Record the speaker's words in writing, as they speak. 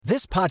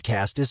This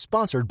podcast is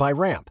sponsored by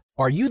Ramp.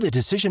 Are you the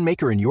decision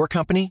maker in your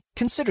company?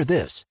 Consider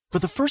this. For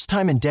the first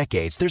time in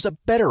decades, there's a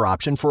better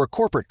option for a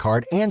corporate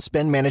card and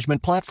spend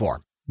management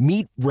platform.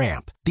 Meet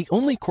Ramp, the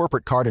only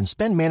corporate card and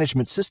spend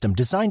management system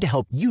designed to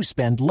help you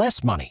spend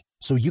less money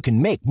so you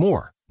can make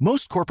more.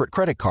 Most corporate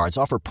credit cards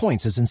offer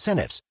points as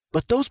incentives,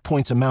 but those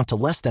points amount to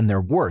less than their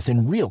worth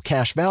in real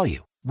cash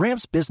value.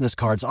 Ramp's business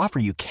cards offer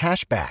you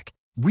cash back,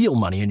 real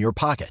money in your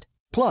pocket.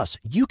 Plus,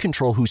 you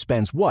control who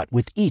spends what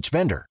with each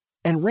vendor.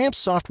 And Ramp's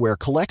software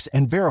collects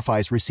and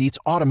verifies receipts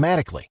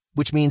automatically,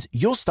 which means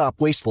you'll stop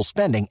wasteful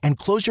spending and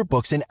close your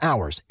books in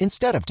hours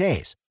instead of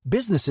days.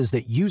 Businesses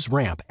that use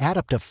Ramp add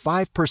up to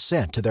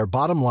 5% to their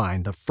bottom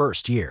line the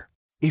first year.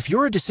 If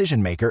you're a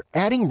decision maker,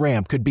 adding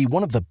Ramp could be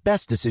one of the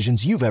best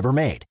decisions you've ever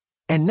made.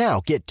 And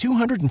now get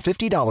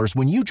 $250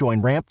 when you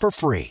join Ramp for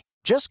free.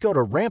 Just go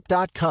to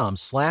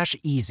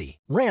ramp.com/easy.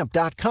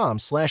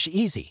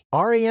 Ramp.com/easy.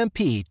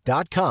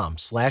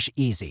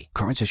 RAMP.com/easy.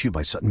 Cards issued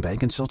by Sutton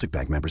Bank and Celtic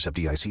Bank, members of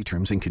FDIC.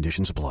 Terms and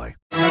conditions apply.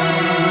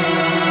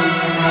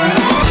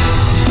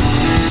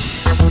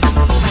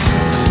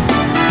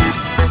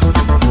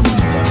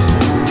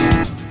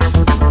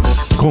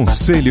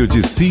 Conselho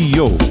de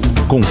CEO,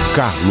 com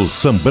Carlos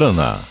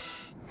Sambrana.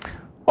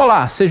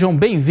 Olá, sejam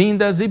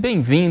bem-vindas e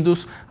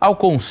bem-vindos ao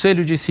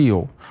Conselho de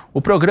CEO,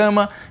 o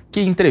programa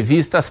que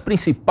entrevista as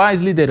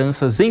principais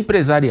lideranças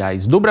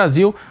empresariais do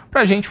Brasil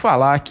para a gente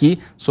falar aqui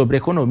sobre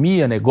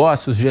economia,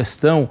 negócios,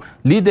 gestão,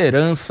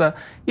 liderança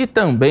e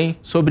também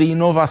sobre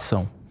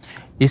inovação.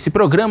 Esse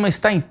programa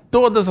está em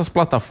todas as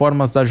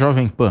plataformas da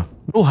Jovem Pan,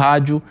 no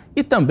rádio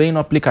e também no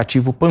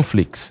aplicativo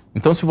Panflix.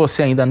 Então, se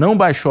você ainda não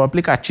baixou o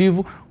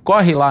aplicativo,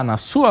 corre lá na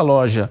sua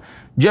loja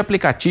de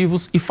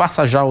aplicativos e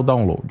faça já o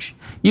download.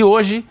 E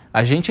hoje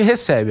a gente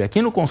recebe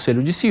aqui no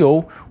Conselho de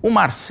CEO o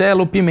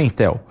Marcelo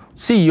Pimentel,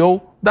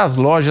 CEO das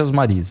Lojas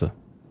Marisa.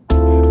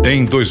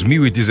 Em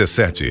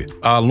 2017,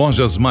 a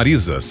Lojas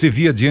Marisa se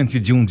via diante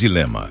de um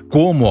dilema: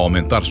 como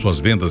aumentar suas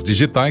vendas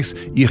digitais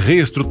e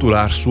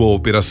reestruturar sua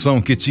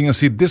operação que tinha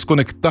se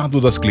desconectado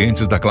das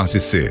clientes da classe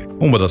C.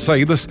 Uma das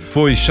saídas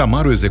foi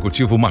chamar o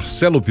executivo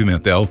Marcelo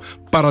Pimentel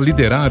para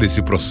liderar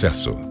esse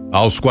processo.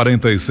 Aos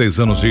 46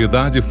 anos de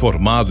idade,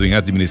 formado em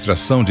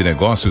Administração de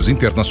Negócios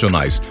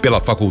Internacionais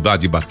pela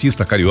Faculdade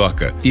Batista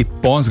Carioca e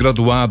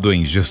pós-graduado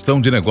em Gestão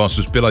de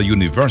Negócios pela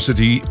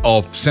University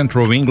of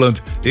Central England,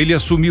 ele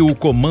assumiu o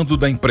comando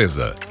da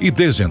empresa e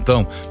desde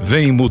então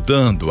vem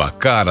mudando a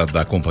cara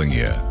da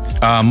companhia.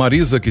 A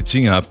Marisa, que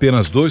tinha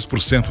apenas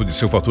 2% de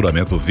seu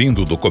faturamento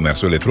vindo do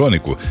comércio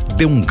eletrônico,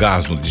 deu um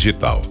gás no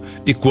digital.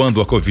 E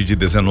quando a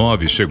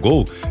Covid-19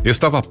 chegou,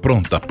 estava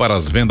pronta para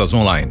as vendas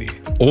online.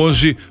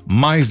 Hoje,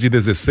 mais de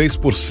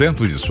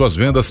 16% de suas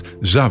vendas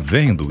já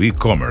vêm do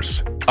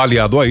e-commerce.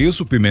 Aliado a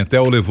isso,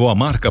 Pimentel levou a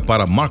marca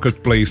para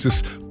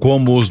marketplaces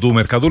como os do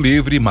Mercado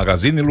Livre,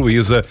 Magazine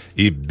Luiza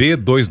e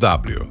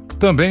B2W.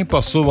 Também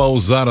passou a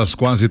usar as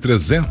quase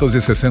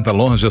 360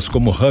 lojas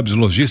como hubs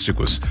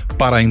logísticos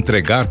para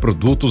entregar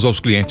produtos aos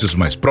clientes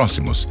mais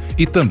próximos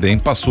e também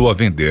passou a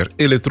vender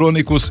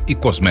eletrônicos e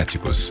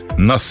cosméticos.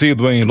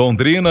 Nascido em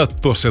Londrina,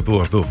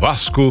 torcedor do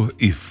Vasco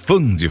e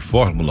fã de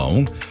Fórmula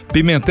 1,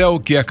 Pimentel,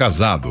 que é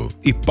casado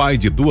e pai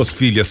de 2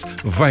 filhas,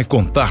 vai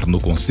contar no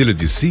Conselho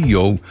de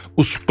CEO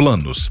os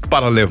planos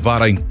para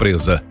levar a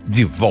empresa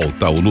de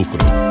volta ao lucro.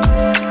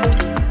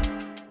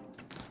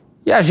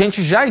 E a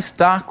gente já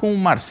está com o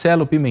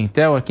Marcelo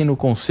Pimentel aqui no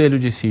Conselho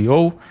de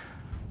CEO.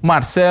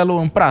 Marcelo,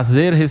 é um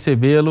prazer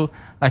recebê-lo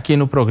aqui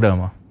no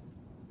programa.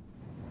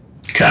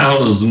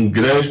 Carlos, um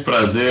grande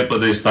prazer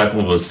poder estar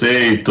com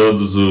você e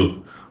todos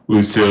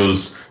os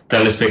seus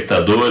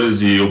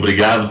telespectadores, e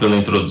obrigado pela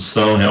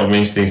introdução.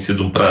 Realmente tem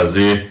sido um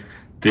prazer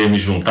ter me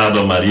juntado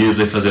à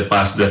Marisa e fazer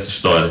parte dessa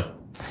história.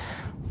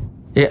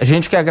 A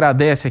gente que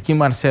agradece aqui,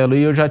 Marcelo,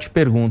 e eu já te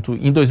pergunto,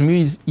 em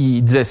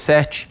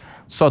 2017,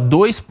 só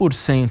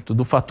 2%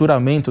 do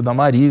faturamento da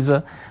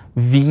Marisa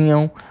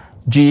vinham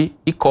de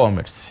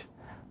e-commerce.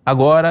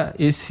 Agora,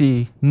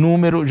 esse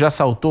número já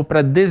saltou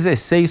para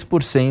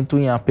 16%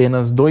 em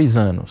apenas 2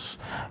 anos.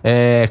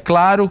 É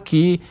claro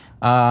que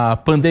a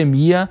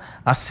pandemia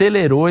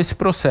acelerou esse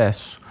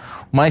processo,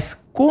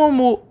 mas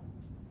como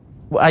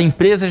a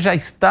empresa já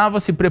estava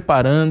se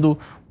preparando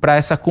para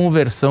essa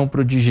conversão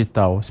para o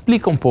digital?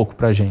 Explica um pouco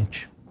para a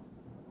gente.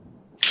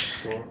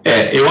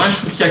 Eu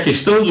acho que a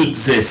questão do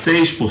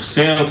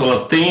 16%,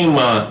 ela tem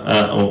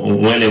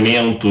um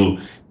elemento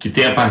que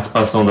tem a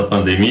participação da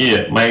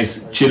pandemia,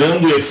 mas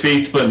tirando o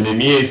efeito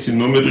pandemia, esse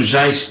número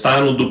já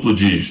está no duplo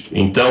dígito.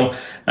 Então,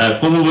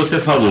 como você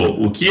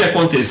falou, o que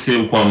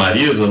aconteceu com a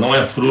Marisa não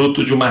é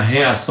fruto de uma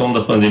reação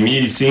da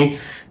pandemia, e sim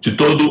de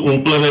todo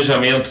um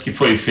planejamento que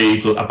foi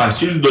feito a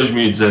partir de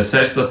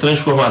 2017 da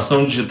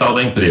transformação digital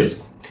da empresa.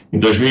 Em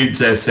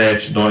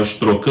 2017, nós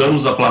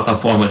trocamos a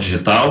plataforma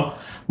digital.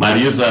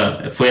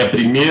 Marisa foi a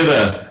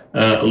primeira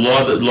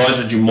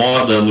loja de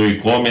moda no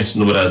e-commerce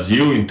no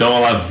Brasil, então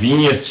ela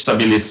vinha se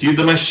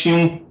estabelecida, mas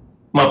tinha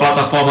uma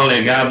plataforma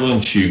legado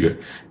antiga.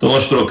 Então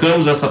nós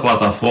trocamos essa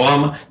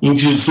plataforma. Em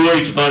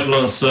 2018 nós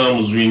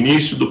lançamos o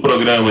início do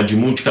programa de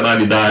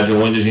multicanalidade,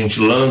 onde a gente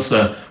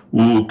lança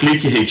o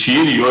Clique e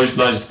Retire, e hoje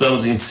nós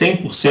estamos em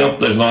 100%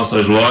 das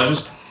nossas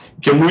lojas,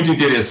 que é muito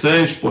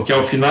interessante, porque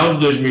ao final de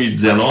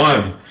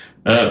 2019,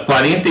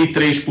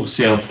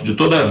 43% de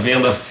toda a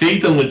venda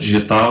feita no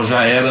digital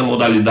já era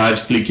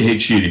modalidade Clique e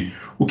Retire,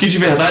 o que de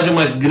verdade é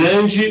uma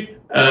grande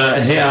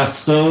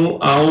reação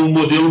ao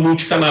modelo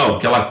multicanal,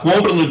 que ela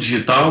compra no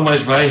digital,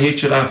 mas vai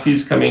retirar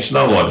fisicamente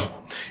da loja.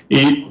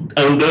 E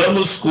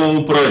andamos com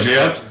o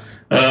projeto,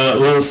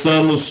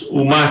 lançamos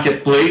o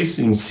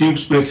Marketplace em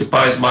 5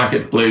 principais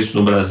marketplaces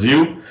no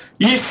Brasil,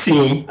 e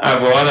sim,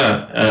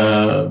 agora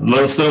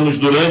lançamos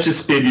durante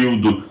esse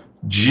período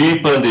de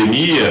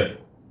pandemia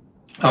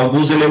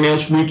alguns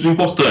elementos muito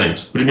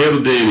importantes. O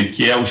primeiro dele,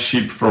 que é o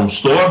Ship from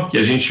Store, que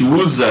a gente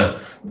usa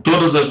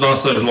todas as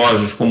nossas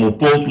lojas como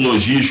ponto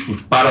logístico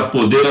para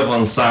poder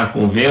avançar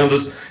com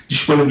vendas,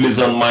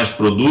 disponibilizando mais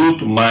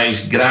produto, mais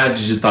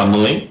grade de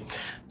tamanho.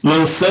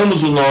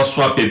 Lançamos o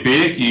nosso app,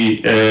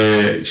 que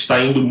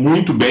está indo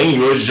muito bem, e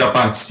hoje já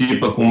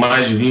participa com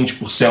mais de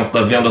 20%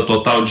 da venda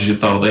total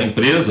digital da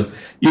empresa,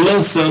 e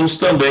lançamos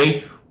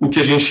também o que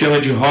a gente chama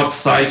de Hot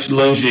Site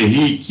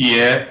Lingerie, que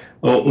é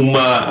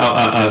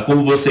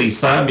como vocês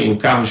sabem, o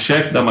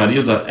carro-chefe da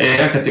Marisa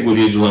é a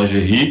categoria de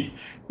lingerie,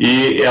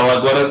 e ela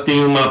agora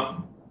tem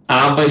uma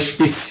aba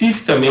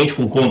especificamente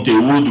com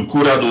conteúdo,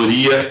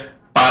 curadoria,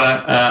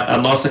 para a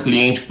nossa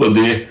cliente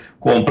poder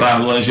comprar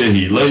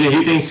lingerie.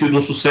 Lingerie tem sido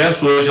um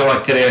sucesso, hoje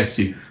ela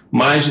cresce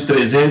mais de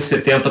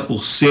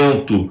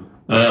 370%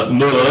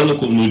 no ano,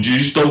 no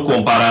digital,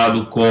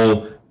 comparado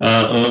com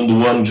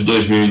o ano de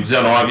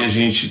 2019, a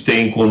gente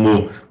tem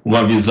como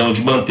uma visão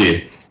de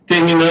manter.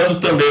 Terminando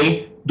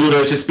também,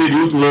 durante esse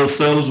período,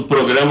 lançamos o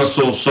programa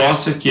Sou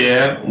Sócia, que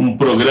é um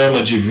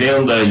programa de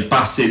venda e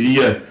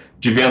parceria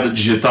de venda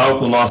digital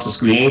com nossos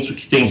clientes, o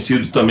que tem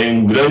sido também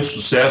um grande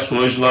sucesso.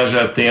 Hoje nós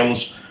já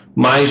temos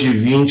mais de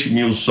 20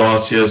 mil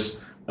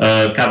sócias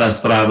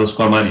cadastradas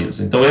com a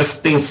Marisa. Então,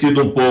 esse tem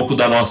sido um pouco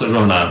da nossa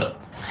jornada.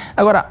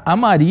 Agora, a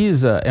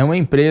Marisa é uma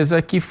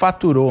empresa que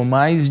faturou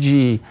mais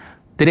de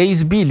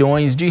 3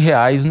 bilhões de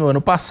reais no ano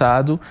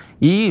passado,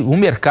 e o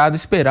mercado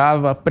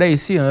esperava para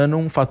esse ano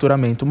um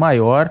faturamento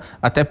maior,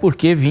 até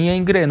porque vinha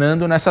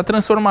engrenando nessa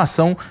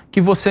transformação que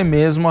você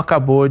mesmo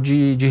acabou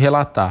de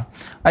relatar.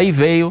 Aí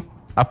veio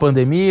a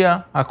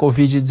pandemia, a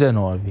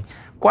Covid-19.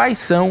 Quais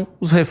são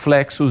os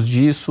reflexos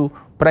disso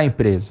para a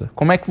empresa?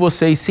 Como é que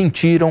vocês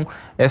sentiram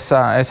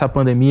essa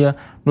pandemia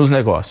nos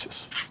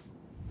negócios?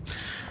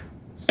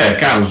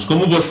 Carlos,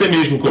 como você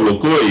mesmo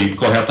colocou e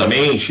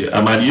corretamente,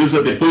 a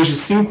Marisa, depois de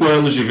 5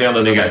 anos de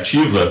venda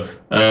negativa,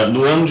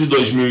 no ano de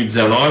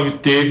 2019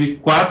 teve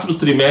 4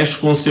 trimestres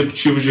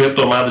consecutivos de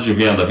retomada de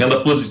venda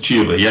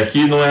positiva. E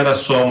aqui não era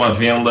só uma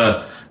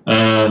venda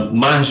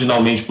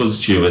marginalmente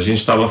positiva, a gente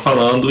estava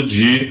falando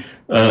de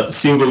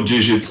single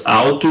digits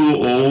alto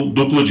ou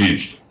duplo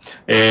dígito.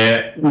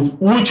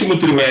 O último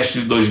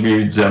trimestre de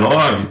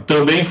 2019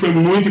 também foi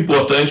muito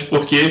importante,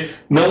 porque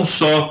não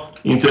só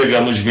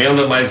entregamos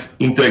venda, mas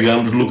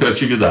entregamos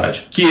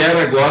lucratividade, que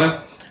era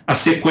agora a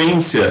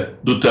sequência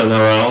do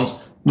turnaround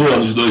no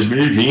ano de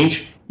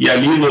 2020, e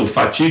ali no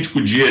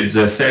fatídico dia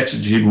 17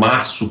 de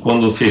março,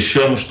 quando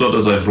fechamos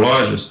todas as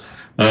lojas,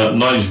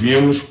 nós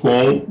vimos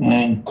com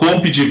um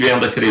comp de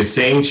venda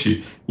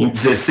crescente em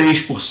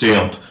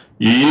 16%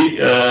 e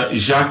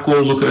já com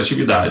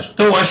lucratividade.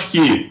 Então, acho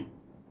que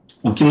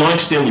o que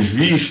nós temos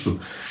visto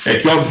é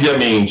que,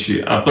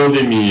 obviamente, a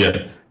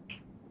pandemia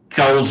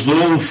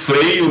causou um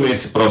freio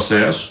nesse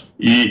processo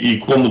e,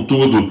 como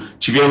tudo,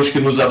 tivemos que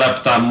nos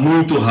adaptar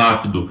muito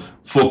rápido,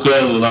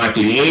 focando na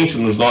cliente,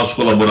 nos nossos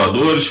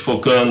colaboradores,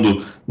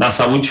 focando na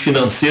saúde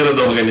financeira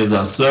da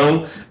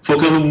organização,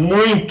 focando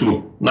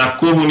muito na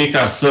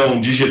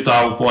comunicação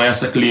digital com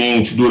essa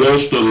cliente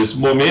durante todo esse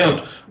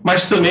momento,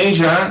 mas também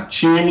já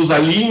tínhamos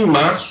ali em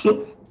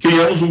março,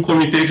 criamos um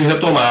comitê de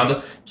retomada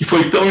que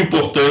foi tão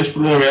importante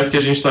para o momento que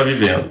a gente está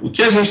vivendo. O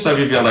que a gente está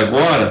vivendo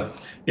agora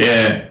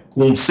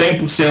com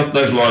 100%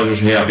 das lojas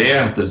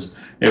reabertas,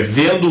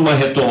 vendo uma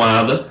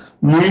retomada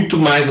muito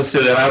mais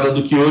acelerada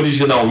do que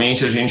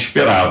originalmente a gente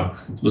esperava.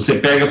 Se você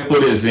pega,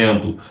 por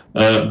exemplo,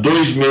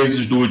 2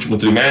 meses do último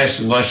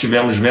trimestre, nós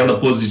tivemos venda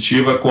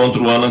positiva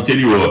contra o ano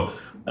anterior.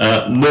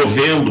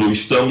 Novembro,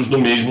 estamos no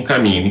mesmo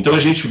caminho. Então, a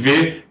gente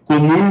vê com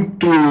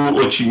muito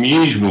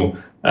otimismo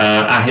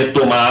a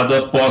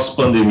retomada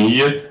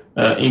pós-pandemia,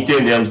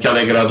 entendendo que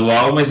ela é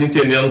gradual, mas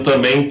entendendo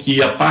também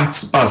que a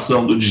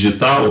participação do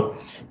digital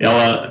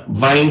ela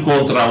vai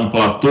encontrar um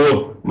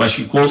platô, mas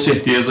que com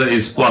certeza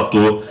esse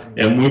platô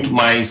é muito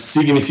mais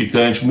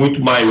significante,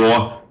 muito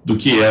maior do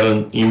que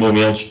era em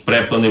momentos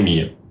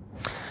pré-pandemia.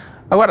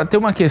 Agora, tem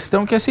uma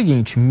questão que é a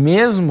seguinte: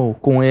 mesmo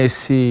com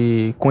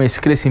esse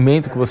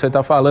crescimento que você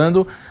está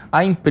falando,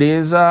 a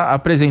empresa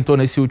apresentou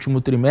nesse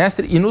último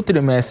trimestre e no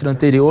trimestre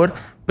anterior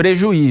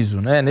prejuízo,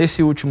 né?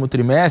 Nesse último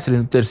trimestre,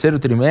 no terceiro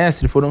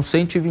trimestre, foram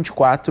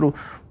 124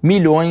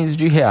 milhões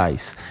de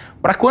reais.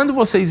 Para quando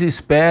vocês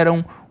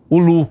esperam o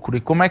lucro e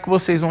como é que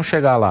vocês vão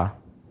chegar lá?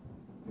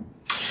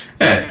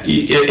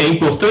 E é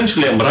importante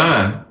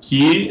lembrar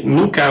que,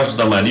 no caso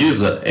da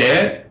Marisa,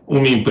 é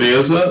uma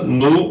empresa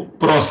no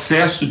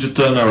processo de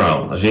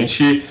turnaround. A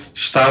gente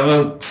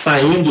estava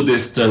saindo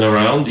desse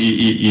turnaround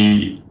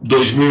e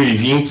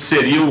 2020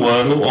 seria o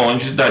ano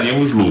onde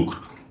daríamos lucro.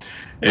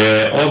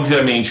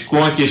 Obviamente,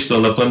 com a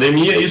questão da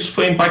pandemia, isso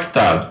foi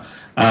impactado.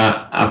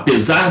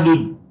 Apesar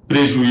do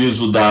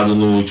prejuízo dado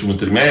no último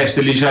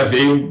trimestre, ele já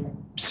veio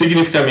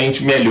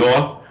significativamente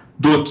melhor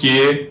do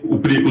que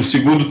o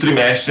segundo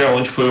trimestre,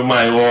 onde foi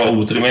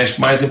o trimestre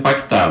mais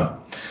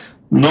impactado.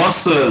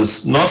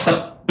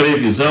 Nossa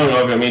previsão, e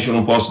obviamente eu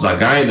não posso dar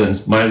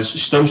guidance, mas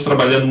estamos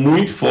trabalhando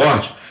muito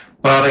forte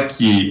para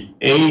que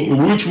em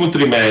o último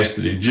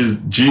trimestre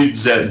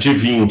de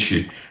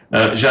 20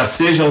 já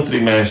seja um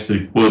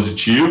trimestre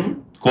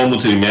positivo, como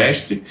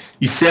trimestre,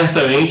 e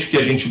certamente o que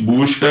a gente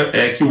busca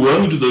é que o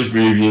ano de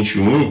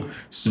 2021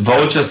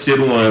 volte a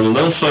ser um ano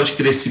não só de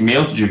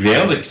crescimento de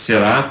venda, que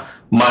será,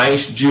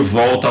 mas de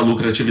volta à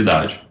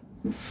lucratividade.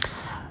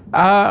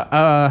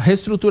 A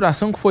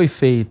reestruturação que foi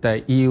feita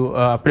e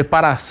a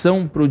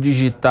preparação para o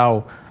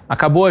digital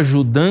acabou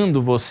ajudando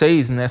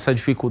vocês nessa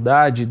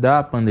dificuldade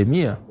da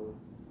pandemia?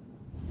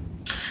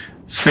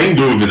 Sem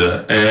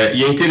dúvida.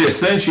 E é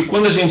interessante,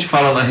 quando a gente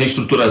fala na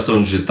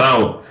reestruturação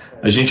digital,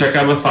 a gente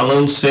acaba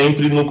falando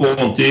sempre no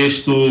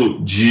contexto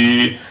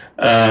de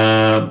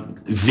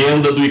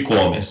venda do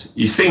e-commerce.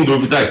 E, sem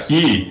dúvida,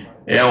 aqui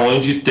é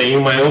onde tem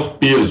o maior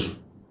peso,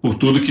 por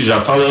tudo que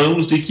já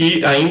falamos e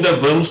que ainda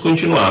vamos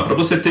continuar. Para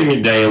você ter uma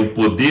ideia, o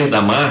poder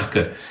da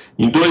marca,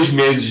 em 2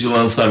 meses de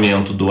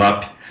lançamento do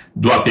app,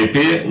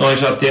 nós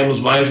já temos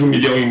mais de 1,5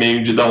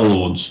 milhão de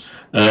downloads.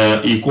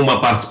 E com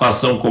uma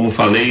participação, como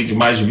falei, de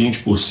mais de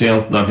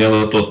 20% na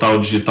venda total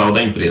digital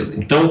da empresa.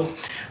 Então,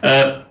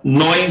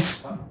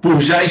 nós, por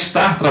já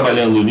estar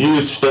trabalhando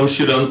nisso, estamos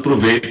tirando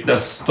proveito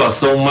dessa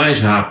situação mais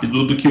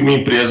rápido do que uma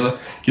empresa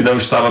que não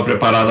estava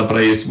preparada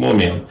para esse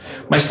momento.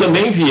 Mas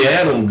também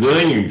vieram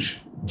ganhos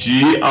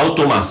de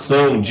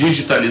automação,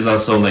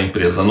 digitalização da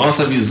empresa. A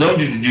nossa visão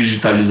de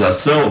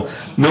digitalização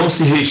não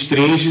se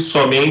restringe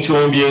somente ao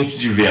ambiente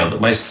de venda,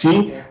 mas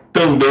sim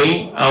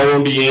também ao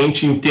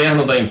ambiente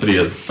interno da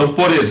empresa. Então,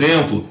 por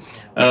exemplo,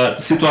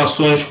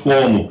 situações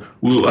como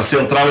a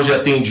central de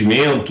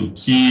atendimento,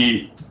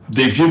 que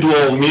devido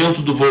ao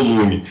aumento do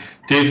volume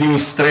teve um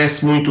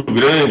estresse muito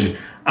grande,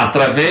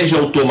 através de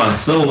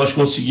automação nós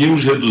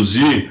conseguimos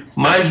reduzir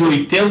mais de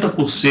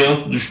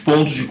 80% dos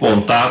pontos de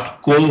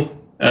contato com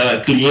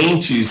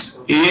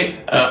clientes e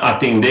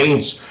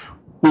atendentes,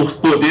 por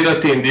poder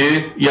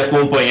atender e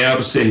acompanhar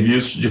o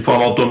serviço de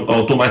forma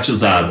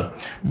automatizada.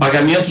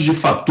 Pagamentos de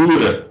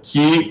fatura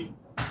que,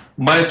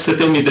 para você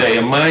ter uma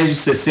ideia, mais de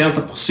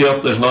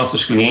 60% das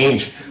nossas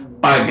clientes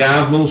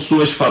pagavam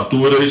suas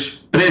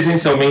faturas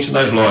presencialmente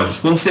nas lojas.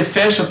 Quando você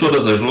fecha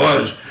todas as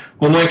lojas,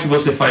 como é que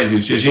você faz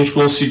isso? E a gente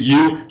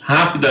conseguiu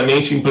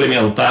rapidamente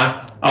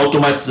implementar a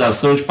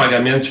automatização de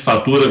pagamento de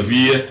fatura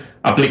via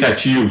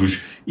aplicativos.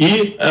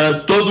 E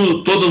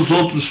todos os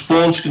outros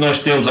pontos que nós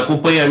temos,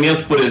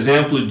 acompanhamento, por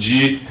exemplo,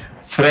 de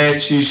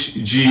fretes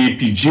de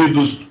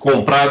pedidos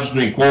comprados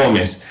no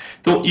e-commerce.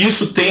 Então,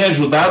 isso tem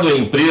ajudado a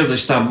empresa a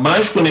estar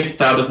mais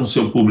conectada com o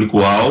seu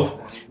público-alvo,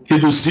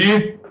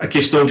 reduzir a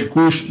questão de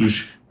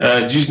custos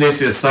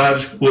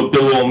desnecessários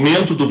pelo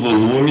aumento do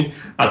volume,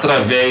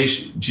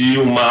 através de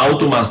uma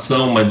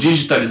automação, uma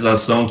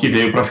digitalização que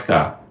veio para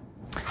ficar.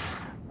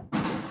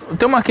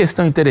 Tem uma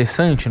questão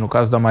interessante no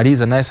caso da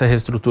Marisa, nessa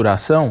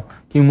reestruturação,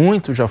 que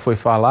muito já foi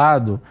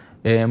falado,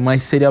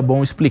 mas seria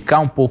bom explicar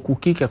um pouco o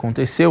que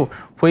aconteceu,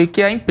 foi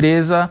que a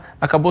empresa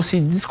acabou se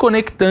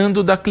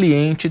desconectando da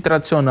cliente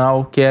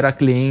tradicional, que era a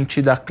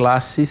cliente da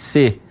classe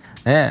C.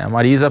 A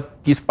Marisa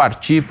quis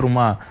partir para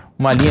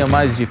uma linha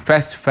mais de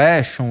fast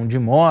fashion, de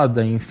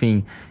moda,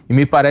 enfim, e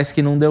me parece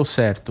que não deu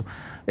certo.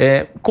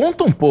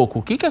 Conta um pouco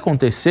o que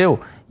aconteceu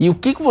e o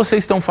que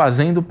vocês estão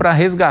fazendo para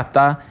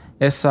resgatar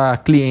essa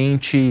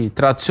cliente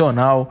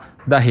tradicional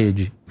da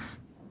rede.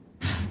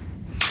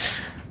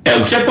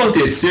 O que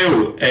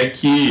aconteceu é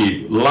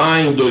que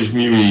lá em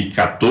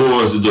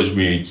 2014,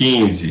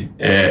 2015,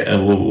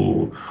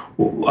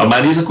 a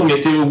Marisa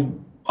cometeu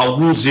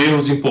alguns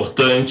erros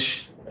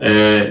importantes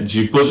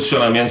de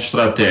posicionamento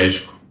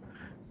estratégico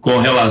com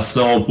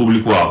relação ao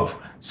público-alvo.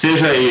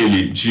 Seja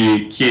ele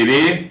de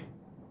querer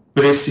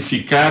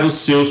precificar os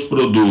seus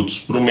produtos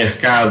para o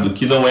mercado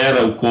que não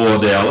era o core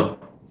dela,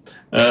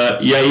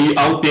 e aí,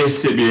 ao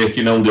perceber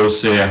que não deu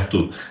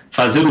certo,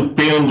 fazer o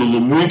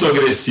pêndulo muito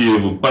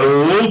agressivo para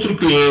um outro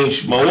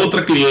cliente, uma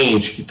outra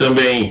cliente que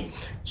também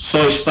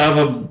só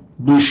estava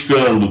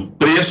buscando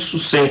preço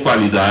sem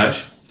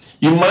qualidade,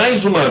 e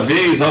mais uma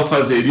vez, ao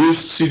fazer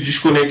isso, se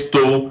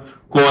desconectou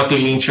com a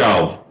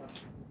cliente-alvo.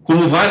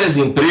 Como várias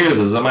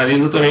empresas, a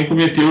Marisa também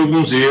cometeu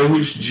alguns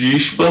erros de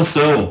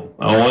expansão,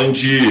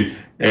 onde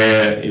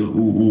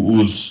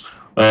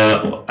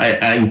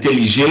a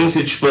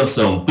inteligência de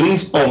expansão,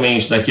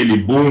 principalmente naquele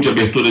boom de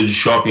abertura de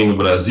shopping no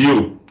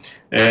Brasil,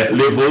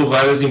 levou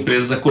várias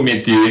empresas a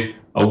cometer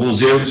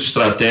alguns erros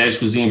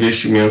estratégicos e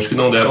investimentos que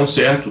não deram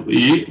certo,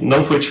 e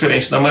não foi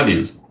diferente da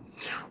Marisa.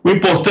 O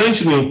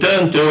importante, no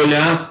entanto, é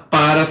olhar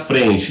para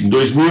frente.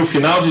 Em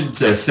final de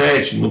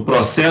 2017, no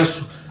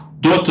processo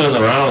do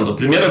turnaround, a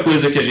primeira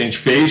coisa que a gente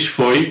fez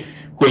foi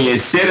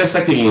conhecer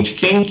essa cliente,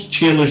 quem que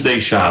tinha nos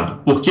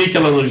deixado, por que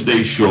ela nos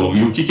deixou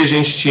e o que a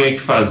gente tinha que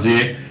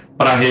fazer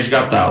para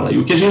resgatá-la. E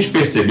o que a gente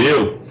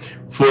percebeu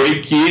foi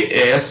que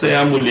essa é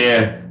a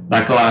mulher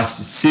da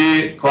classe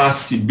C,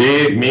 classe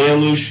B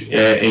menos,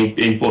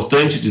 é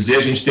importante dizer,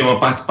 a gente tem uma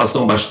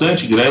participação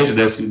bastante grande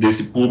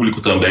desse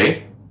público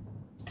também,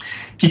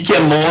 que é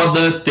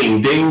moda,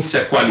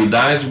 tendência,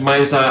 qualidade,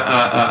 mas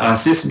a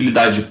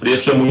acessibilidade de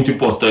preço é muito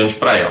importante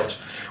para elas.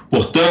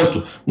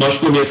 Portanto, nós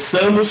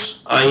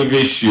começamos a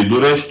investir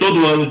durante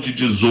todo o ano de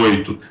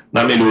 2018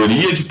 na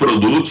melhoria de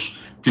produtos,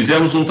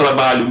 fizemos um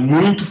trabalho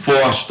muito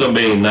forte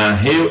também na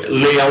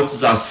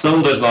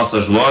layoutização das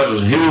nossas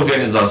lojas,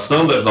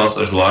 reorganização das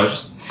nossas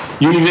lojas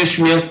e um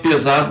investimento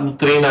pesado no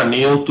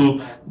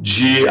treinamento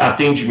de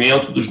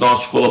atendimento dos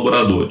nossos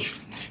colaboradores.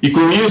 E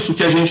com isso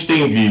que a gente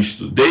tem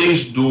visto,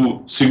 desde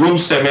o segundo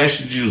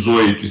semestre de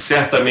 2018 e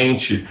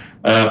certamente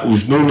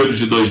os números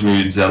de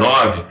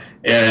 2019,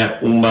 é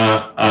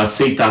uma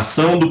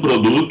aceitação do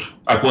produto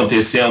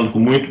acontecendo com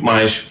muito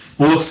mais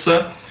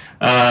força.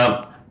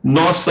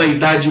 Nossa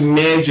idade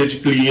média de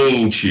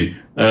cliente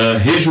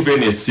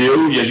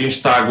rejuvenesceu e a gente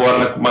está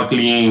agora com uma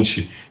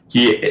cliente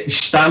que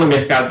está no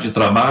mercado de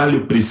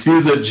trabalho,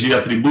 precisa de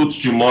atributos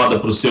de moda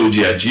para o seu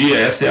dia a dia.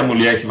 Essa é a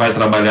mulher que vai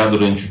trabalhar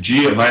durante o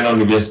dia, vai na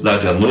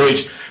universidade à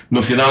noite,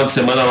 no final de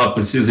semana ela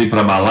precisa ir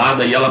para a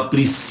balada e ela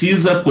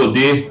precisa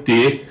poder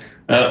ter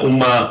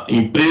uma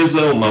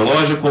empresa, uma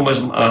loja como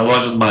a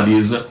loja do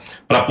Marisa,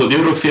 para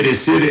poder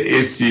oferecer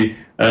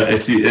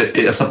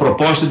essa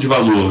proposta de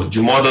valor de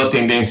moda,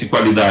 tendência e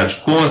qualidade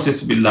com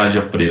acessibilidade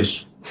a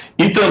preço.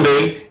 E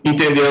também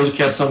entendendo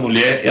que essa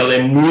mulher ela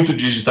é muito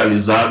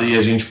digitalizada e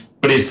a gente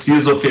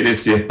precisa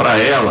oferecer para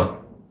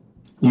ela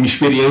uma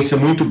experiência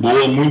muito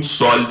boa, muito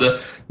sólida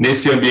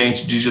nesse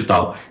ambiente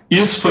digital.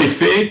 Isso foi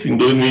feito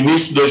no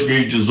início de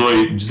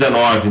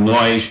 2019,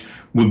 nós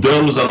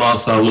mudamos a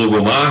nossa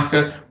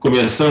logomarca,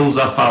 começamos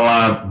a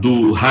falar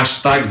do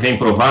hashtag Vem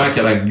Provar, que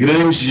era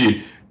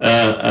grande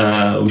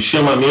o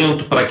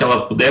chamamento para que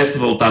ela pudesse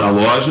voltar à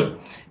loja.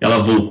 Ela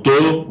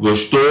voltou,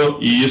 gostou,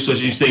 e isso a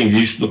gente tem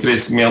visto no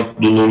crescimento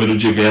do número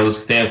de vendas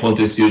que tem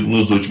acontecido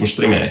nos últimos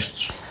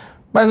trimestres.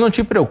 Mas não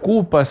te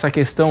preocupa essa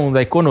questão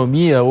da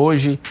economia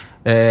hoje?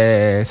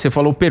 Você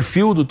falou o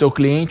perfil do teu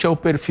cliente,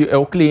 é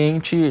o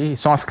cliente,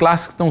 são as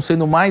classes que estão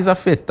sendo mais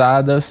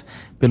afetadas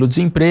pelo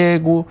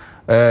desemprego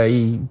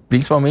e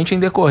principalmente em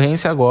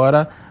decorrência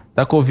agora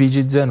da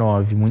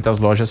Covid-19. Muitas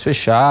lojas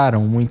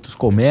fecharam, muitos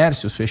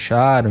comércios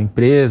fecharam,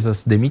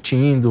 empresas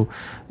demitindo.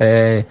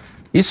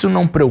 Isso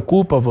não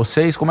preocupa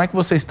vocês? Como é que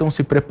vocês estão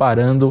se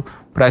preparando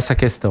para essa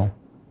questão?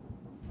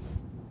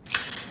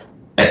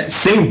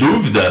 Sem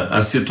dúvida,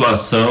 a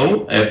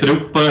situação é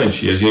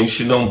preocupante. A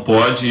gente não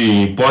pode,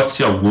 em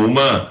hipótese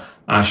alguma,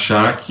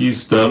 achar que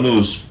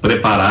estamos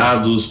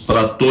preparados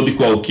para toda e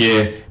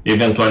qualquer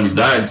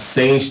eventualidade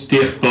sem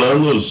ter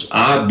planos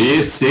A,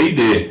 B, C e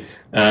D.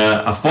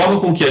 A forma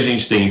com que a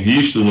gente tem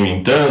visto, no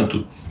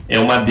entanto, é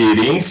uma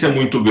aderência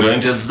muito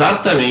grande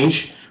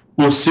exatamente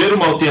por ser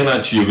uma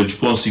alternativa de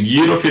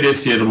conseguir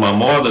oferecer uma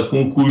moda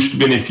com um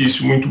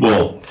custo-benefício muito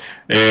bom.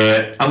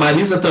 A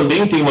Marisa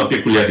também tem uma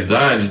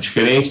peculiaridade,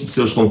 diferente de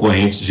seus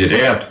concorrentes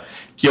diretos,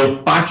 que é o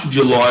pátio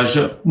de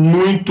loja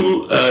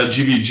muito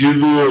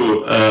dividido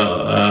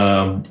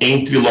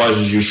entre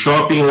lojas de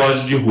shopping e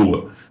lojas de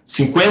rua.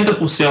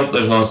 50%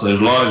 das nossas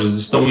lojas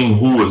estão em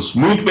ruas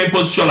muito bem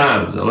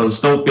posicionadas, elas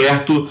estão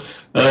perto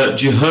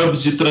de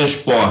hubs de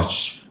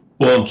transportes,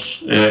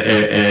 pontos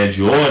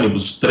de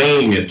ônibus,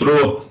 trem,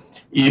 metrô,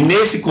 e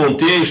nesse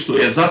contexto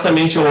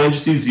exatamente é onde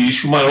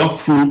existe o maior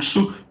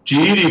fluxo de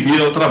ir e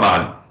vir ao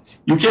trabalho.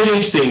 E o que a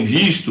gente tem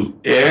visto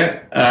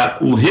é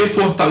o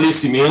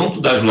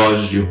refortalecimento das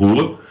lojas de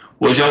rua.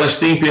 Hoje elas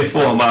têm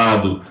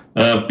performado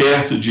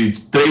perto de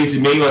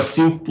 3,5% a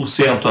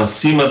 5%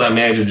 acima da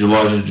média de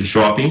lojas de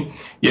shopping,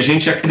 e a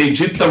gente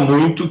acredita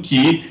muito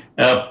que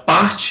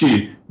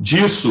parte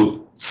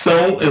disso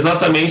são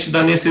exatamente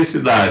da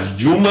necessidade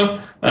de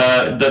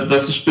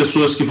dessas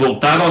pessoas que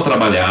voltaram a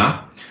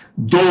trabalhar.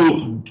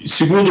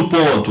 Segundo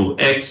ponto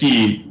é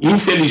que,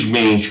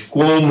 infelizmente,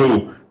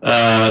 como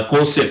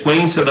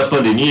consequência da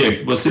pandemia,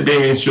 que você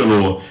bem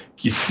mencionou,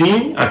 que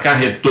sim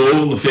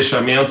acarretou no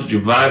fechamento de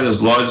várias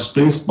lojas,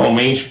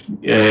 principalmente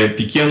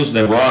pequenos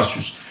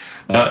negócios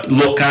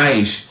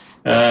locais,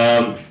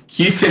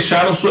 que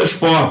fecharam suas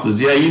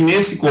portas. E aí,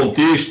 nesse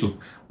contexto,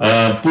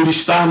 por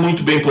estar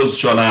muito bem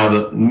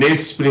posicionada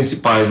nesses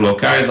principais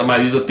locais, a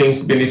Marisa tem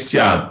se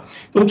beneficiado.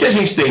 Então, o que a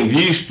gente tem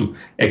visto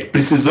é que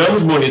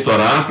precisamos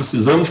monitorar,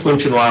 precisamos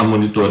continuar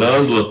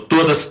monitorando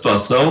toda a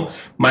situação,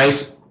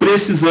 mas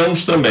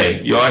precisamos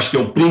também, e eu acho que é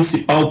o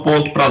principal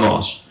ponto para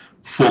nós,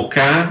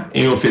 focar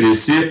em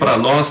oferecer para a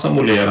nossa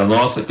mulher, a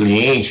nossa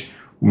cliente,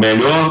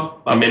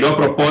 a melhor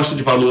proposta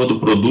de valor do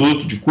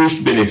produto, de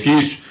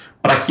custo-benefício,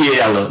 para que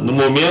ela, no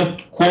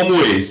momento como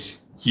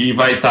esse, que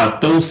vai estar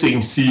tão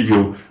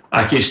sensível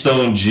a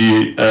questão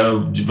de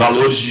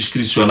valores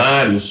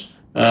discricionários,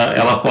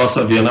 ela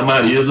possa ver na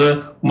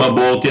Marisa uma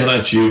boa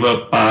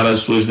alternativa para as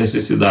suas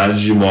necessidades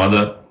de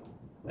moda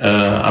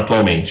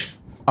atualmente.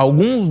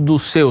 Alguns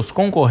dos seus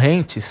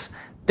concorrentes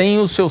têm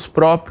os seus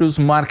próprios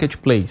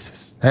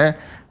marketplaces, né?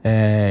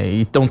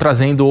 E estão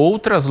trazendo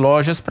outras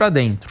lojas para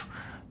dentro.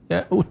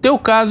 O teu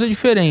caso é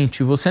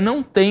diferente, você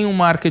não tem um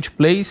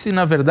marketplace,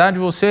 na verdade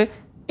você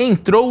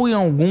entrou em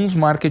alguns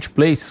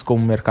marketplaces,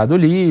 como Mercado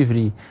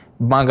Livre,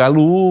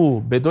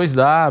 Magalu,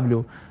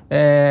 B2W.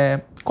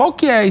 Qual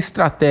que é a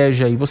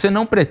estratégia aí? Você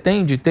não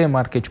pretende ter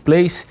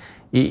marketplace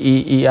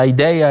e a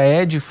ideia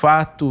é, de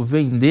fato,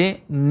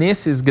 vender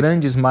nesses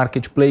grandes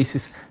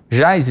marketplaces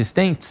já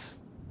existentes?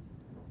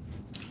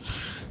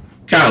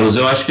 Carlos,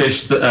 eu acho que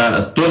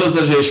todas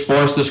as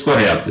respostas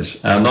corretas.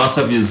 A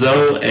nossa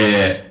visão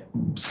é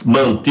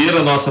manter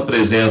a nossa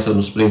presença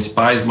nos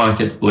principais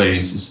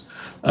marketplaces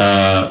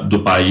do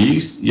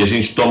país, e a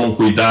gente toma um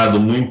cuidado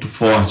muito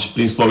forte,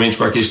 principalmente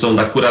com a questão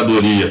da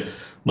curadoria.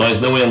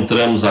 Nós não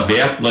entramos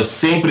aberto, nós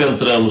sempre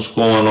entramos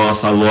com a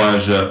nossa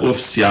loja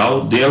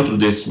oficial dentro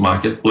desse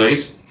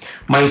marketplace,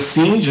 mas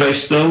sim, já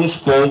estamos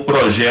com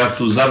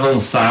projetos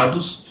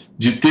avançados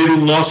de ter o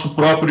nosso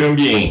próprio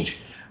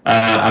ambiente.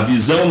 A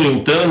visão, no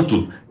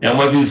entanto, é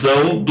uma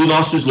visão do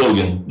nosso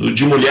slogan,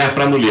 de mulher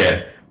para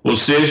mulher, ou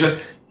seja,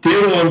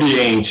 ter um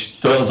ambiente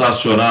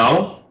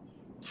transacional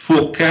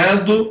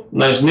focado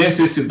nas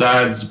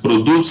necessidades,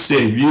 produtos,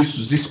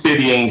 serviços,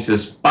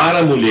 experiências para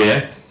a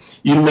mulher,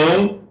 e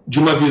não de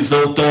uma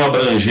visão tão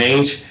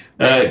abrangente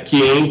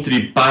que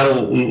entre para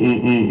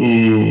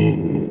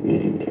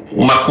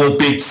uma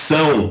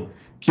competição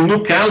que,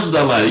 no caso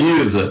da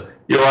Marisa,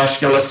 eu acho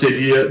que ela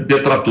seria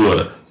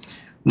detratora.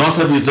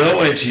 Nossa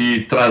visão é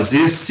de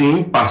trazer,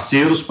 sim,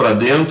 parceiros para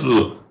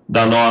dentro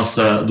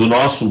do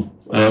nosso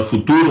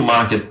futuro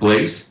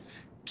marketplace,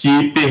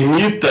 que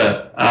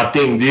permita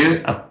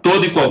atender a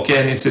toda e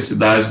qualquer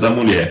necessidade da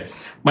mulher.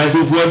 Mas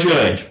eu vou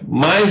adiante.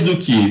 Mais do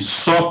que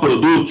só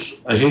produtos,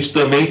 a gente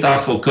também está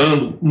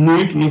focando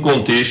muito no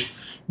contexto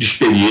de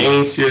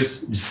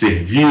experiências, de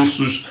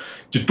serviços,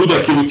 de tudo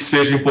aquilo que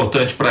seja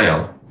importante para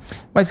ela.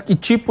 Mas que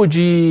tipo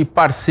de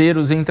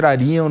parceiros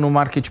entrariam no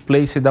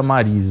marketplace da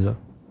Marisa?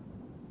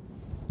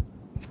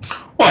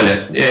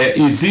 Olha,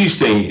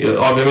 existem,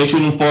 obviamente eu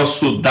não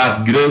posso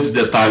dar grandes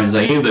detalhes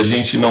ainda, a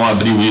gente não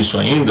abriu isso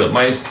ainda,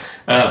 mas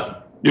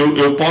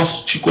eu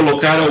posso te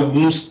colocar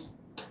alguns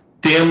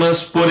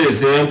temas, por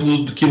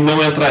exemplo, que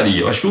não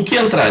entraria. Eu acho que o que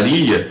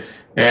entraria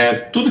é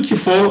tudo que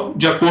for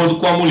de acordo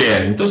com a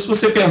mulher. Então, se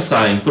você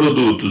pensar em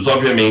produtos,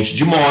 obviamente,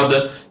 de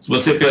moda, se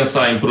você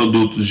pensar em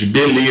produtos de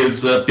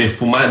beleza,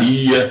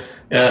 perfumaria,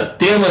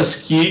 temas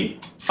que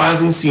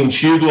fazem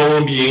sentido ao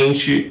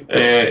ambiente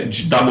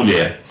da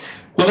mulher.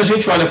 Quando a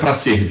gente olha para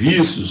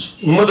serviços,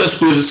 uma das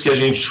coisas que a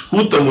gente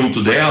escuta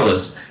muito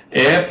delas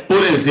é,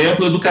 por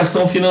exemplo,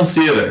 educação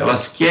financeira.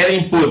 Elas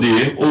querem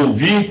poder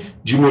ouvir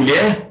de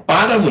mulher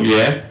para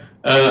mulher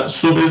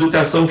sobre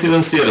educação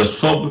financeira,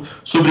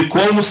 sobre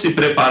como se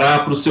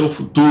preparar para o seu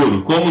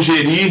futuro, como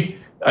gerir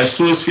as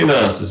suas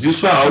finanças.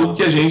 Isso é algo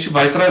que a gente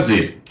vai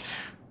trazer.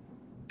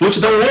 Vou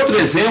te dar um outro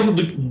exemplo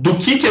do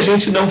que a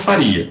gente não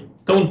faria.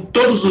 Então,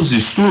 todos os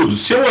estudos,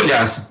 se eu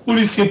olhasse pura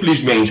e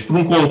simplesmente para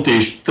um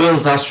contexto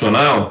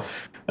transacional,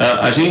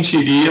 a gente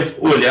iria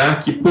olhar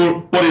que,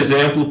 por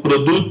exemplo,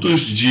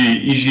 produtos de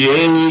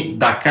higiene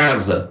da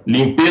casa,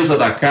 limpeza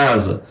da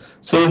casa,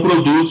 são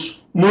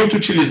produtos muito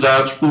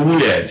utilizados por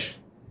mulheres.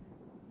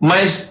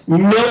 Mas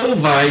não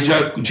vai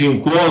de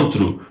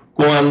encontro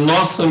com a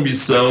nossa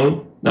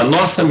ambição, a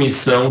nossa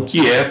missão,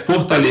 que é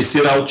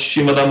fortalecer a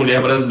autoestima da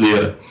mulher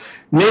brasileira.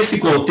 Nesse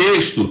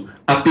contexto,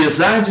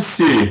 apesar de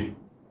ser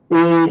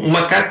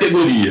uma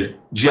categoria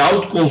de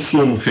alto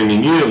consumo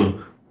feminino,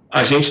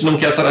 a gente não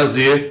quer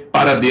trazer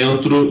para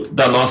dentro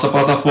da nossa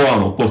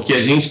plataforma, porque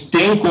a gente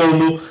tem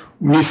como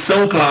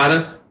missão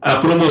clara a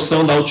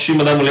promoção da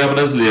autoestima da mulher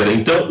brasileira.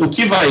 Então, o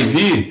que vai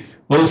vir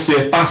vão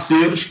ser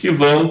parceiros que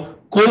vão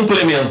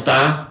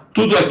complementar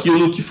tudo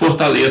aquilo que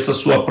fortaleça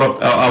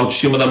a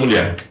autoestima da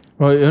mulher.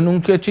 Eu não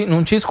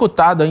tinha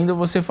escutado ainda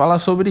você falar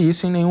sobre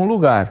isso em nenhum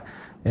lugar.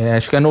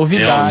 Acho que é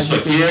novidade. Isso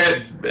aqui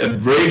é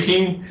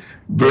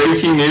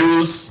breaking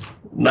news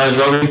na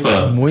Jovem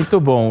Pan. Muito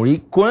bom. E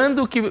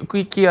quando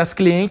que as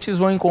clientes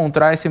vão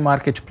encontrar esse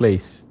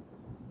marketplace?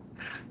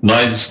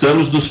 Nós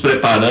estamos nos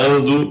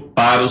preparando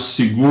para o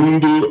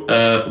segundo,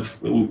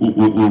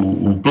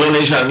 o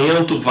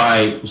planejamento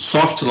o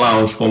soft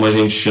launch, como a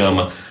gente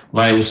chama,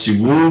 vai no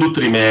segundo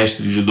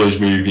trimestre de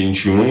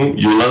 2021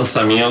 e o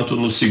lançamento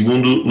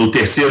no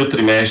terceiro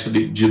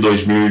trimestre de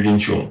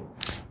 2021.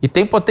 E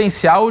tem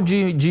potencial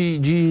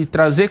de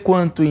trazer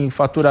quanto em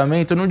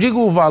faturamento? Eu não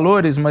digo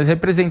valores, mas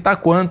representar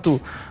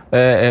quanto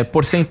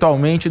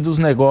percentualmente dos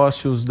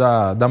negócios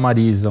da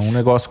Marisa, um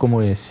negócio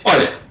como esse?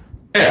 Olha,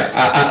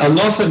 a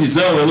nossa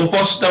visão, eu não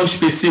posso dar um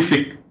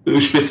specific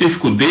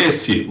específico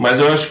desse, mas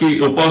eu acho que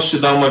eu posso te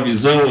dar uma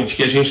visão de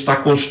que a gente está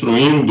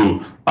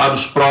construindo para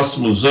os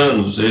próximos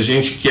anos. A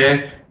gente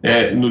quer,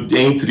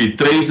 entre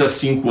 3 a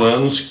 5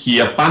 anos,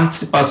 que a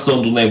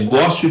participação do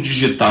negócio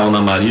digital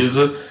na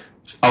Marisa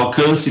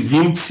alcance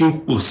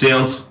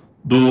 25%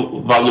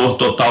 do valor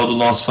total do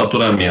nosso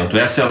faturamento.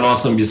 Essa é a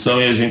nossa ambição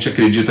e a gente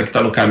acredita que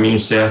está no caminho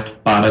certo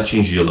para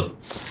atingi-la.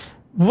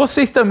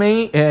 Vocês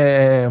também,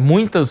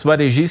 muitas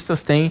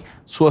varejistas têm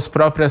suas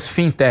próprias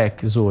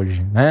fintechs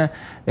hoje, né?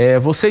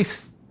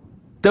 Vocês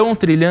estão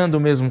trilhando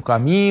o mesmo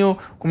caminho?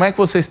 Como é que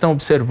vocês estão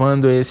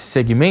observando esse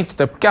segmento?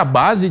 Até porque a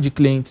base de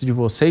clientes de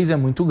vocês é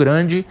muito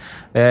grande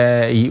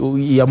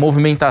e a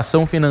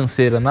movimentação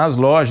financeira nas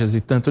lojas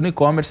e tanto no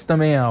e-commerce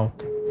também é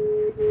alta.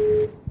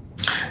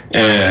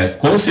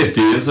 Com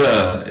certeza,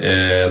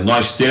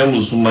 nós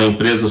temos uma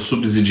empresa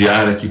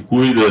subsidiária que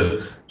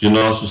cuida de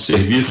nossos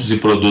serviços e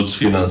produtos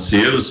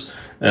financeiros,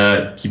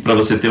 que, para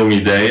você ter uma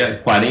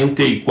ideia,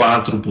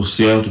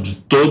 44% de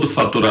todo o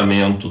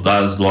faturamento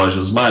das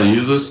lojas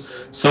Marisas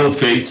são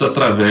feitos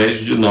através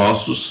de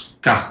nossos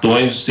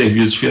cartões de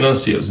serviços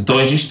financeiros. Então,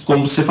 a gente,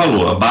 como você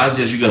falou, a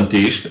base é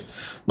gigantesca.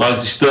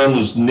 Nós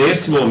estamos,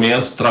 nesse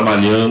momento,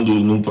 trabalhando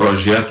num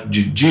projeto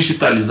de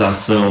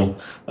digitalização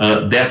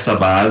dessa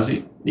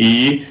base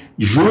e,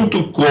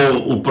 junto com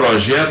o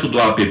projeto do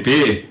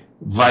app,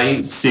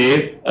 vai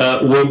ser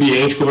o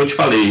ambiente, como eu te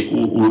falei,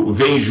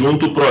 vem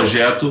junto o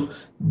projeto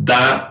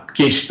da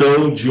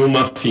questão de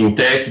uma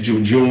fintech,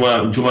 de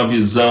uma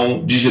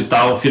visão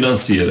digital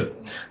financeira.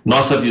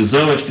 Nossa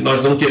visão é de que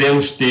nós não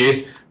queremos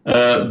ter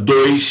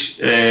dois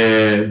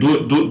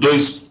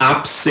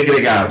apps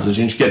segregados. A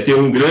gente quer ter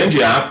um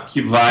grande app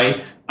que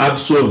vai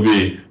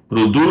absorver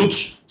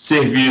produtos,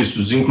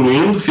 serviços,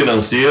 incluindo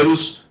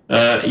financeiros,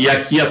 e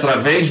aqui,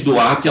 através do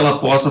app, ela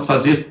possa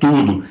fazer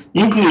tudo,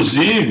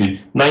 inclusive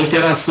na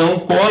interação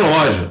com a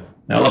loja.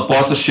 Ela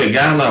possa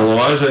chegar na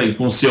loja e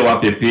com o seu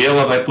app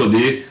ela vai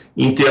poder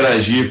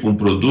interagir com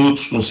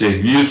produtos, com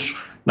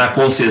serviços, na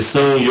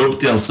concessão e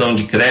obtenção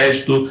de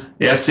crédito.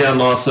 Essa é a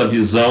nossa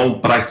visão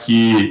para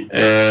que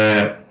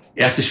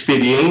essa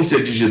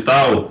experiência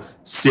digital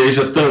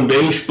seja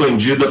também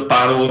expandida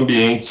para o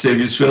ambiente de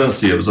serviços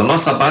financeiros. A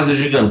nossa base é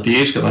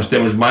gigantesca, nós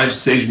temos mais de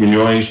 6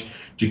 milhões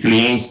de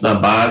clientes na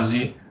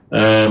base,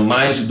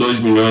 mais de 2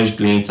 milhões de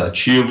clientes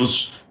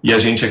ativos, e a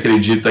gente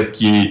acredita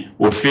que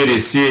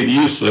oferecer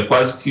isso é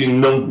quase que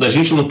não, a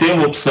gente não tem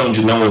uma opção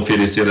de não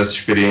oferecer essa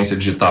experiência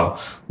digital.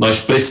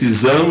 Nós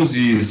precisamos,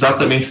 e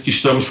exatamente o que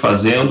estamos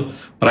fazendo,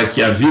 para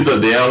que a vida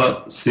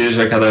dela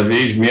seja cada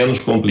vez menos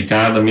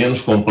complicada, menos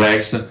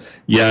complexa,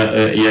 e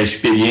a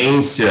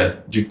experiência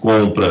de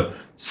compra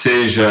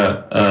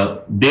seja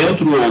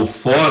dentro ou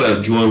fora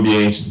de um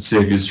ambiente de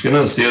serviços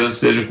financeiros,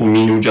 seja com o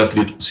mínimo de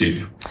atrito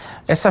possível.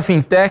 Essa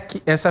fintech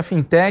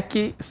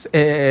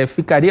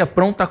ficaria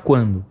pronta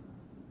quando?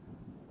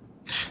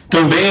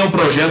 Também é um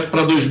projeto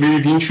para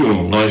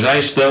 2021. Nós já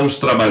estamos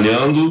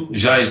trabalhando,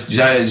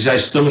 já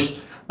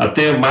estamos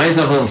até mais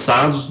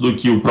avançados do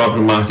que o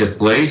próprio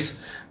Marketplace.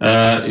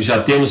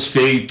 Já temos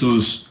feito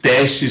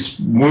testes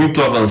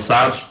muito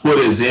avançados, por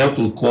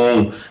exemplo,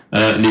 com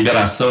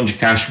liberação de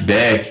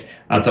cashback,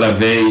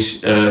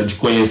 através de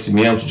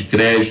conhecimento de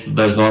crédito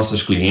das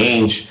nossas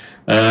clientes,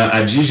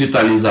 a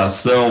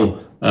digitalização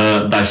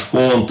das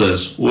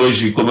contas.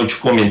 Hoje, como eu te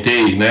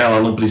comentei, né,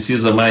 ela não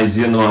precisa mais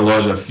ir numa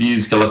loja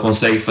física, ela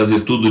consegue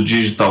fazer tudo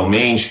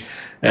digitalmente.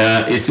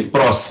 Esse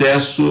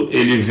processo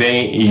ele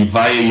vem e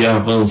vai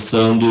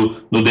avançando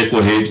no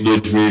decorrer de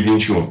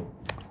 2021.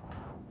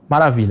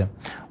 Maravilha.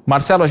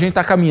 Marcelo, a gente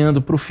está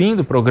caminhando para o fim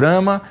do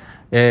programa.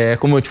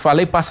 Como eu te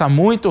falei, passa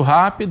muito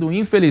rápido,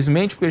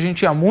 infelizmente, porque a gente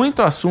tinha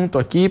muito assunto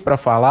aqui para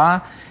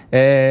falar,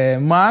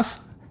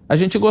 mas a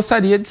gente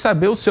gostaria de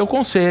saber o seu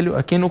conselho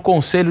aqui no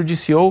Conselho de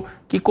CEO.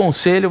 Que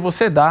conselho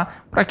você dá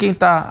para quem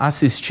está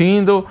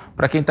assistindo,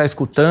 para quem está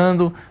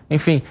escutando,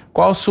 enfim,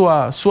 qual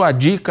a sua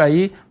dica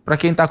aí para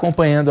quem está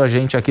acompanhando a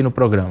gente aqui no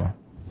programa?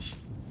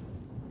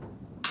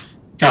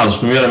 Carlos,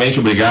 primeiramente,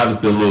 obrigado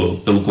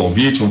pelo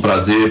convite, um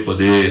prazer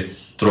poder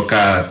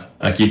trocar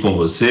aqui com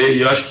você.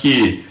 E eu acho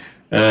que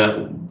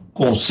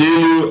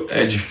conselho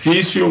é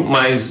difícil,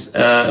 mas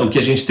o que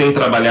a gente tem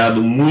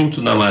trabalhado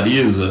muito na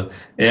Marisa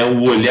é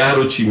o olhar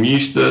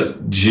otimista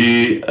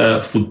de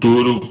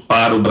futuro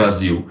para o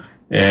Brasil.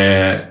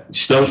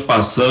 Estamos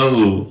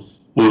passando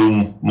por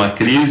uma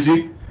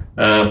crise,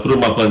 por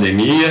uma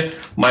pandemia,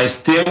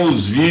 mas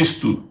temos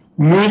visto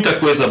muita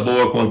coisa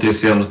boa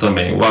acontecendo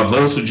também. O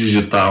avanço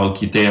digital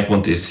que tem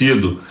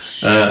acontecido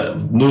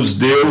nos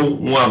deu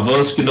um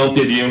avanço que não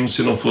teríamos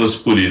se não fosse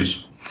por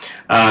isso.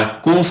 A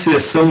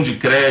concessão de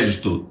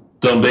crédito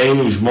também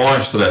nos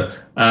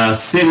mostra a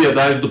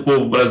seriedade do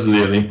povo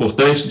brasileiro. É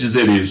importante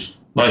dizer isso.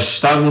 Nós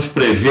estávamos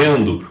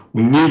prevendo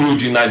um nível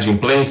de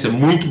inadimplência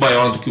muito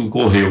maior do que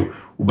ocorreu.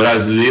 O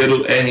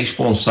brasileiro é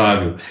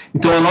responsável.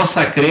 Então, a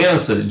nossa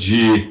crença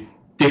de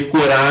ter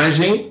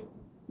coragem,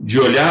 de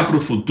olhar para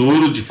o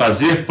futuro, de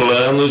fazer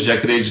planos, de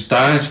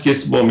acreditar de que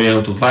esse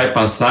momento vai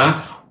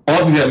passar,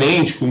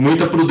 obviamente com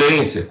muita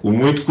prudência, com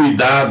muito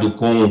cuidado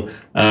com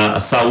a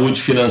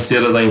saúde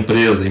financeira da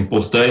empresa. É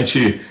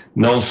importante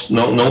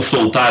não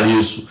soltar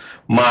isso,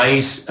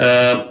 mas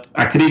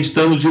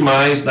acreditando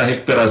demais na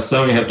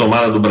recuperação e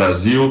retomada do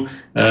Brasil,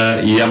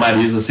 e a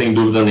Marisa, sem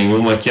dúvida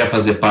nenhuma, quer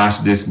fazer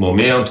parte desse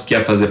momento,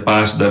 quer fazer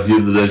parte da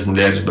vida das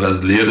mulheres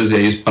brasileiras, e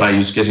é para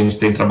isso que a gente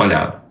tem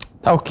trabalhado.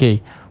 Tá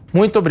ok.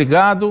 Muito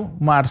obrigado,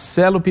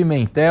 Marcelo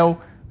Pimentel,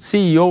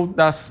 CEO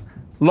das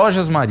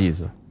Lojas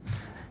Marisa.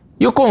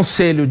 E o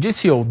Conselho de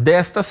CEO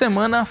desta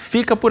semana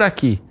fica por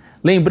aqui.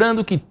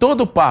 Lembrando que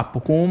todo o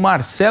papo com o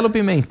Marcelo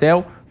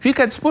Pimentel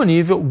fica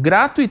disponível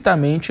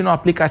gratuitamente no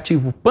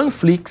aplicativo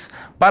Panflix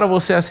para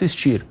você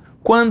assistir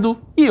quando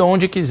e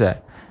onde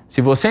quiser. Se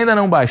você ainda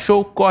não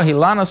baixou, corre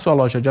lá na sua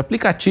loja de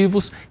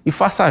aplicativos e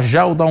faça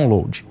já o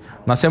download.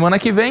 Na semana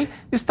que vem,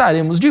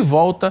 estaremos de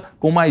volta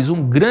com mais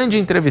um grande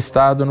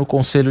entrevistado no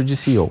Conselho de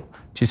CEO.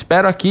 Te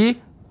espero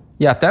aqui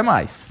e até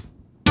mais!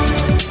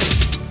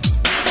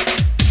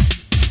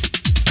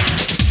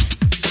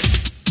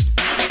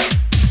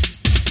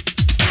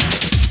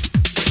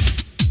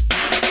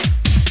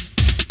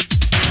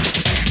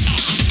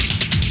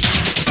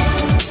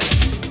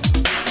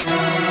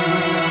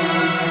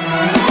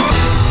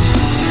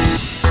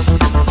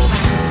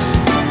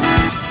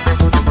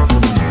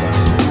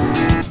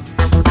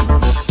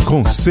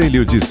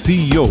 Conselho de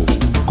CEO,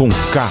 com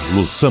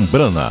Carlos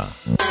Zambrana.